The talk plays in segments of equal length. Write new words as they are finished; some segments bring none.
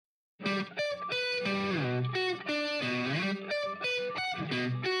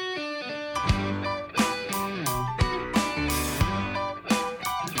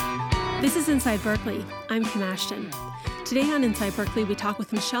Inside Berklee. I'm Kim Ashton. Today on Inside Berklee, we talk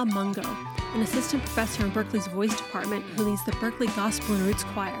with Nichelle Mungo, an assistant professor in Berklee's voice department who leads the Berklee Gospel and Roots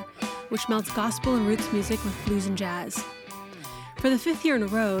Choir, which melds gospel and roots music with blues and jazz. For the fifth year in a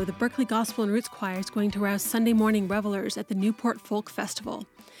row, the Berklee Gospel and Roots Choir is going to rouse Sunday morning revelers at the Newport Folk Festival,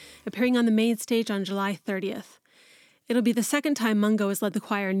 appearing on the main stage on July 30th. It'll be the second time Mungo has led the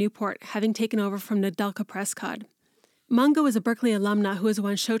choir in Newport, having taken over from Nadelka Prescott. Mungo is a Berklee alumna who has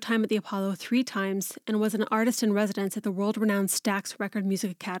won Showtime at the Apollo 3 times and was an artist in residence at the world-renowned Stax Record Music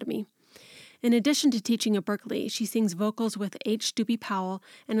Academy. In addition to teaching at Berklee, she sings vocals with H. Doobie Powell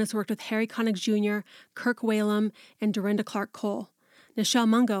and has worked with Harry Connick Jr., Kirk Whalum, and Dorinda Clark Cole. Nichelle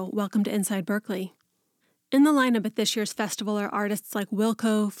Mungo, welcome to Inside Berklee. In the lineup at this year's festival are artists like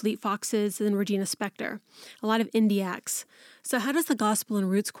Wilco, Fleet Foxes, and Regina Spektor, a lot of indie acts. So how does the Gospel and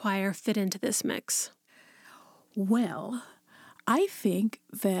Roots Choir fit into this mix? Well, I think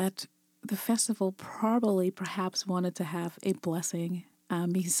that the festival perhaps wanted to have a blessing.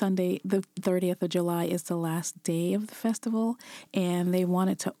 Because Sunday, the 30th of July, is the last day of the festival, and they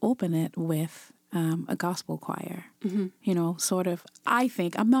wanted to open it with a gospel choir. Mm-hmm. You know, sort of, I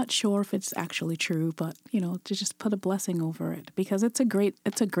think, I'm not sure if it's actually true, but, you know, to just put a blessing over it, because it's a great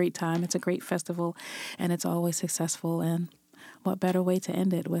time, it's a great festival, and it's always successful, and what better way to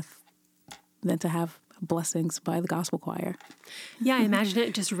end it than to have blessings by the gospel choir. Yeah, I imagine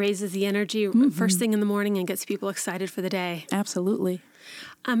it just raises the energy first thing in the morning and gets people excited for the day. Absolutely.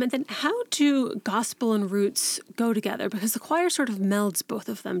 And then how do gospel and roots go together? Because the choir sort of melds both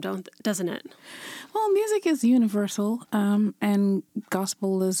of them, doesn't it? Well, music is universal, and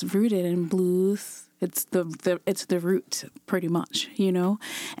gospel is rooted in blues. It's the root, pretty much, you know.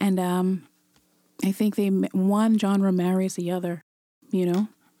 And I think one genre marries the other, you know.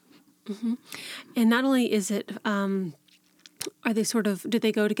 Mm-hmm. And not only is it, are they do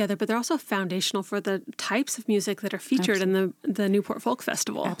they go together, but they're also foundational for the types of music that are featured in the Newport Folk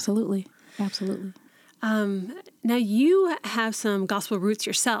Festival. Absolutely. Now, you have some gospel roots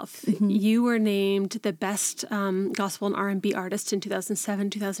yourself. Mm-hmm. You were named the best gospel and R&B artist in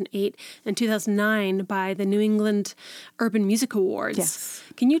 2007, 2008, and 2009 by the New England Urban Music Awards. Yes.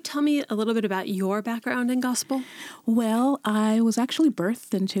 Can you tell me a little bit about your background in gospel? Well, I was actually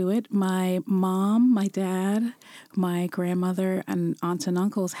birthed into it. My mom, my dad, my grandmother, and aunts and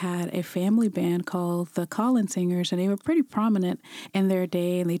uncles had a family band called the Collins Singers, and they were pretty prominent in their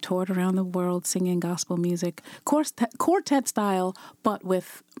day, and they toured around the world singing gospel music. Quartet style, but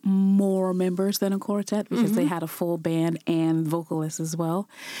with more members than a quartet, because they had a full band and vocalists as well.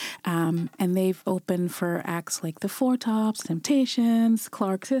 And they've opened for acts like the Four Tops, Temptations,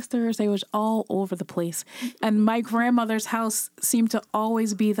 Clark Sisters. They was all over the place. And my grandmother's house seemed to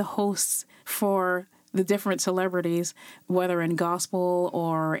always be the hosts for the different celebrities, whether in gospel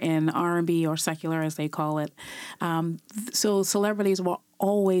or in R&B or secular, as they call it. So celebrities were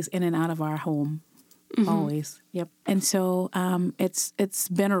always in and out of our home. Mm-hmm. Always. Yep. And so it's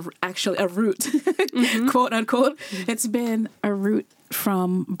been actually a root, quote unquote. It's been a root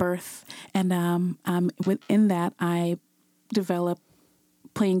from birth. And within that, I developed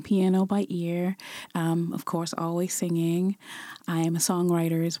playing piano by ear, of course, always singing. I am a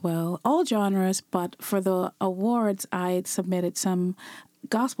songwriter as well, all genres. But for the awards, I submitted some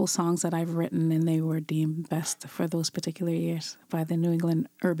gospel songs that I've written, and they were deemed best for those particular years by the New England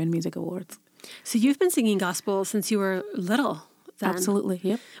Urban Music Awards. So you've been singing gospel since you were little, then? Absolutely,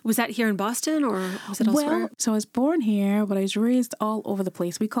 yep. Was that here in Boston, or was it elsewhere? Well, so I was born here, but I was raised all over the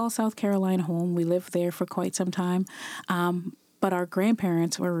place. We call South Carolina home. We lived there for quite some time. But our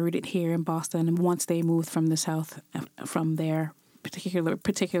grandparents were rooted here in Boston, and once they moved from the South, from their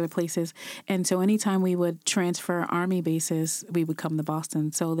particular places. And so anytime we would transfer Army bases, we would come to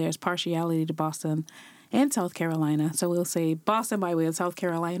Boston. So there's partiality to Boston and South Carolina. So we'll say Boston by way of South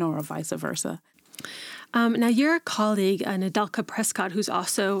Carolina, or vice versa. Now, your colleague, Nadelka Prescott, who's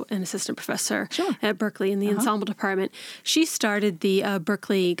also an assistant professor at Berklee in the ensemble department, she started the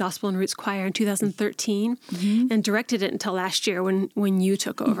Berklee Gospel and Roots Choir in 2013 and directed it until last year when you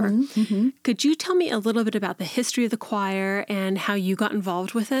took over. Could you tell me a little bit about the history of the choir and how you got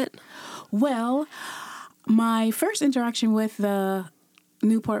involved with it? Well, my first interaction with the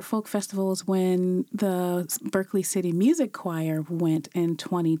Newport Folk Festivals when the Berklee City Music Choir went in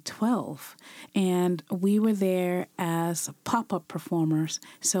 2012, and we were there as pop-up performers.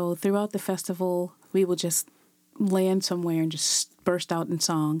 So throughout the festival, we would just land somewhere and just burst out in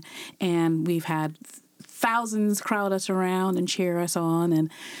song, and we've had thousands crowd us around and cheer us on.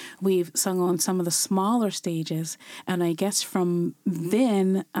 And we've sung on some of the smaller stages. And I guess from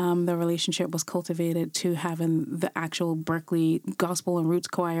then, the relationship was cultivated to having the actual Berklee Gospel and Roots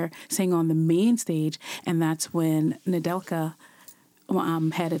Choir sing on the main stage. And that's when Nedelka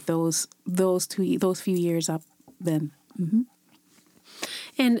headed those few years up then. Mm-hmm.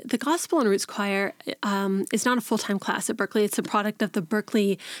 And the Gospel and Roots Choir is not a full-time class at Berklee. It's a product of the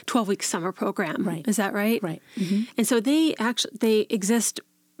Berklee 12-week summer program. Right. Is that right? Right. Mm-hmm. And so they exist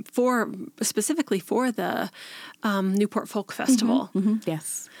specifically for the Newport Folk Festival. Mm-hmm. Mm-hmm.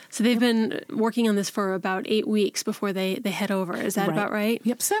 Yes. So they've been working on this for about 8 weeks before they head over. Is that about right?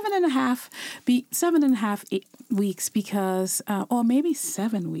 Yep, 7.5 weeks because, or maybe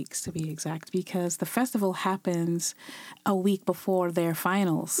 7 weeks to be exact, because the festival happens a week before their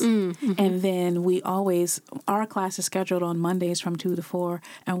finals. Mm-hmm. And then our class is scheduled on Mondays from 2 to 4,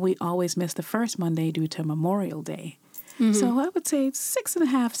 and we always miss the first Monday due to Memorial Day. Mm-hmm. So I would say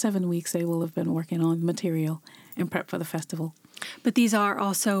 6.5, 7 weeks they will have been working on material in prep for the festival. But these are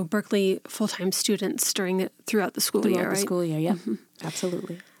also Berklee full-time students throughout the school year, right? Throughout the school year, yeah. Mm-hmm.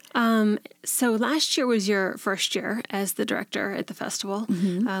 Absolutely. So last year was your first year as the director at the festival,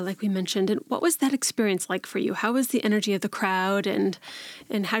 mm-hmm. Like we mentioned. And what was that experience like for you? How was the energy of the crowd, and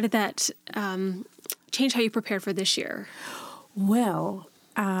how did that change how you prepared for this year? Well,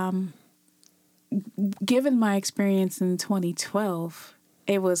 given my experience in 2012,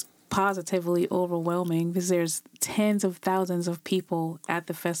 it was positively overwhelming because there's tens of thousands of people at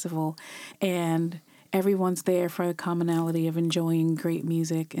the festival, and everyone's there for a commonality of enjoying great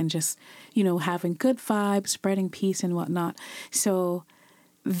music and just, having good vibes, spreading peace and whatnot. So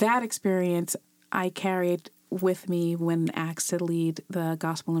that experience I carried with me when asked to lead the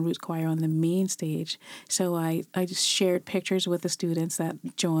Gospel and Roots Choir on the main stage. So I just shared pictures with the students that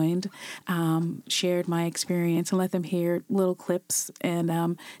joined, shared my experience and let them hear little clips,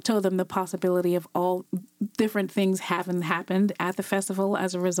 and told them the possibility of all different things having happened at the festival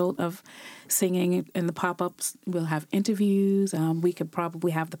as a result of singing in the pop-ups. We'll have interviews. We could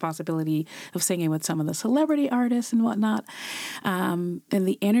probably have the possibility of singing with some of the celebrity artists and whatnot. And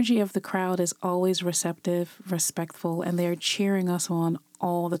the energy of the crowd is always receptive, respectful, and they're cheering us on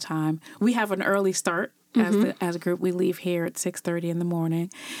all the time. We have an early start. Mm-hmm. As a group. We leave here at 6:30 in the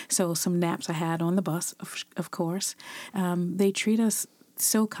morning. So some naps I had on the bus, of course. They treat us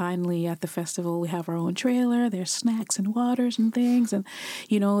so kindly at the festival. We have our own trailer. There's snacks and waters and things. And,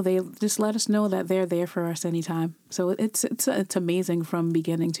 they just let us know that they're there for us anytime. So it's amazing from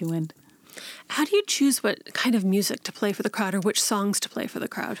beginning to end. How do you choose what kind of music to play for the crowd, or which songs to play for the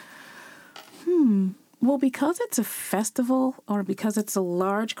crowd? Well, because it's a festival, or because it's a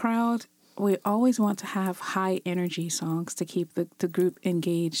large crowd, we always want to have high energy songs to keep the group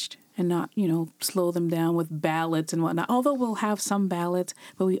engaged and not, slow them down with ballads and whatnot. Although we'll have some ballads,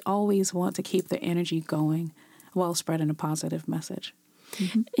 but we always want to keep the energy going while spreading a positive message.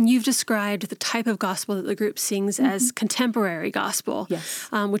 Mm-hmm. And you've described the type of gospel that the group sings mm-hmm. as contemporary gospel, yes.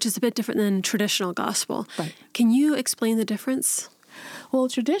 Which is a bit different than traditional gospel. Right. Can you explain the difference? Well,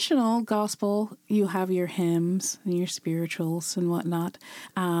 traditional gospel, you have your hymns and your spirituals and whatnot.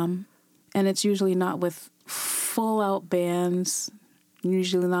 And it's usually not with full-out bands,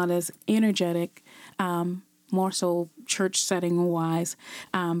 usually not as energetic, more so church setting-wise.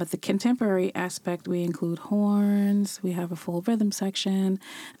 But the contemporary aspect, we include horns, we have a full rhythm section.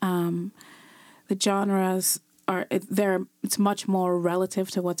 The genres it's much more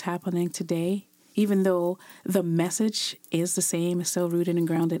relative to what's happening today. Even though the message is the same, it's still rooted and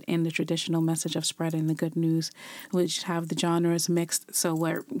grounded in the traditional message of spreading the good news. We just have the genres mixed, so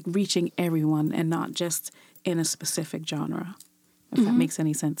we're reaching everyone and not just in a specific genre, if mm-hmm. that makes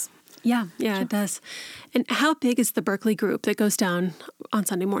any sense. Yeah, sure. It does. And how big is the Berklee group that goes down on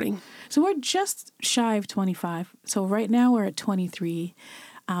Sunday morning? So we're just shy of 25. So right now we're at 23.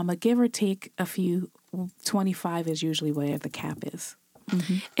 A give or take a few, 25 is usually where the cap is.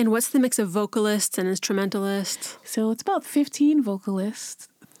 Mm-hmm. And what's the mix of vocalists and instrumentalists? So it's about 15 vocalists,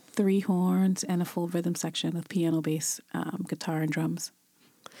 3 horns, and a full rhythm section with piano, bass, guitar, and drums.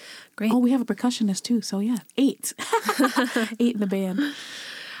 Great. Oh, we have a percussionist too. So 8. 8 in the band.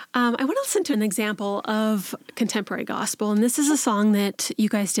 I want to listen to an example of contemporary gospel, and this is a song that you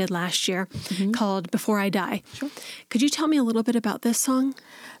guys did last year mm-hmm. called Before I Die. Sure. Could you tell me a little bit about this song?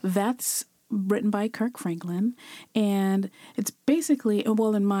 That's written by Kirk Franklin, and it's basically,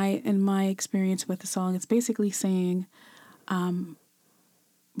 well, in my experience with the song, it's basically saying,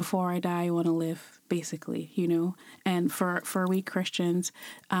 before I die, I want to live, basically, And for we Christians,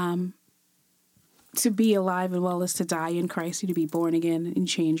 to be alive and well is to die in Christ, to be born again and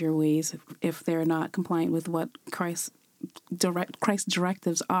change your ways if they're not compliant with what Christ's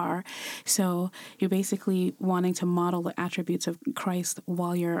directives are. So you're basically wanting to model the attributes of Christ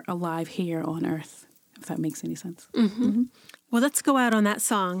while you're alive here on earth, if that makes any sense. Mm-hmm. Mm-hmm. Well, let's go out on that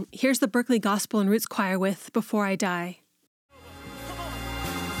song. Here's the Berklee Gospel and Roots Choir with Before I Die.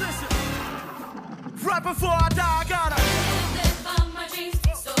 Listen. Right before I die, I gotta live on my dreams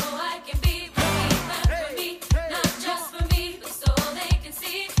so I can be for me, not just for me, but so they can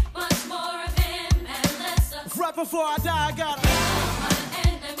see much more of him and less of. Right before I die, I gotta love my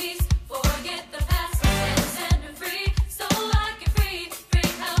enemies, forget the past and set them free, so I can free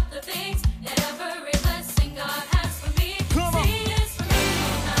out the things, every blessing God has for me. Come on. See, it's for me,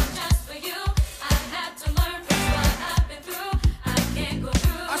 not just for you. I had to learn from what I've been through. I can't go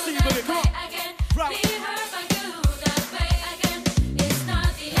through I see you, that baby. Come way on. again. Right. Be hurt by you that way again. It's not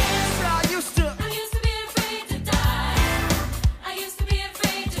the end. I used to I used to be afraid to die. I used to be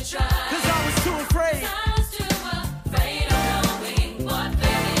afraid to try. cause I was too afraid. I was too afraid of knowing what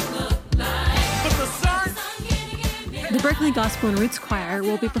failing looked like. But the sun The Berklee Gospel and Roots Choir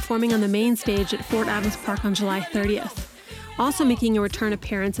will be performing on the main stage at Fort Adams Park on July 30th. Also making a return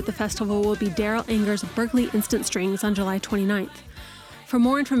appearance at the festival will be Daryl Anger's Berklee Instant Strings on July 29th. For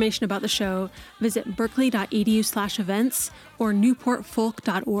more information about the show, visit berklee.edu/events or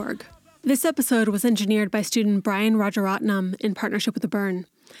newportfolk.org. This episode was engineered by student Brian Rajaratnam in partnership with the Burn.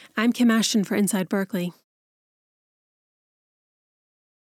 I'm Kim Ashton for Inside Berklee.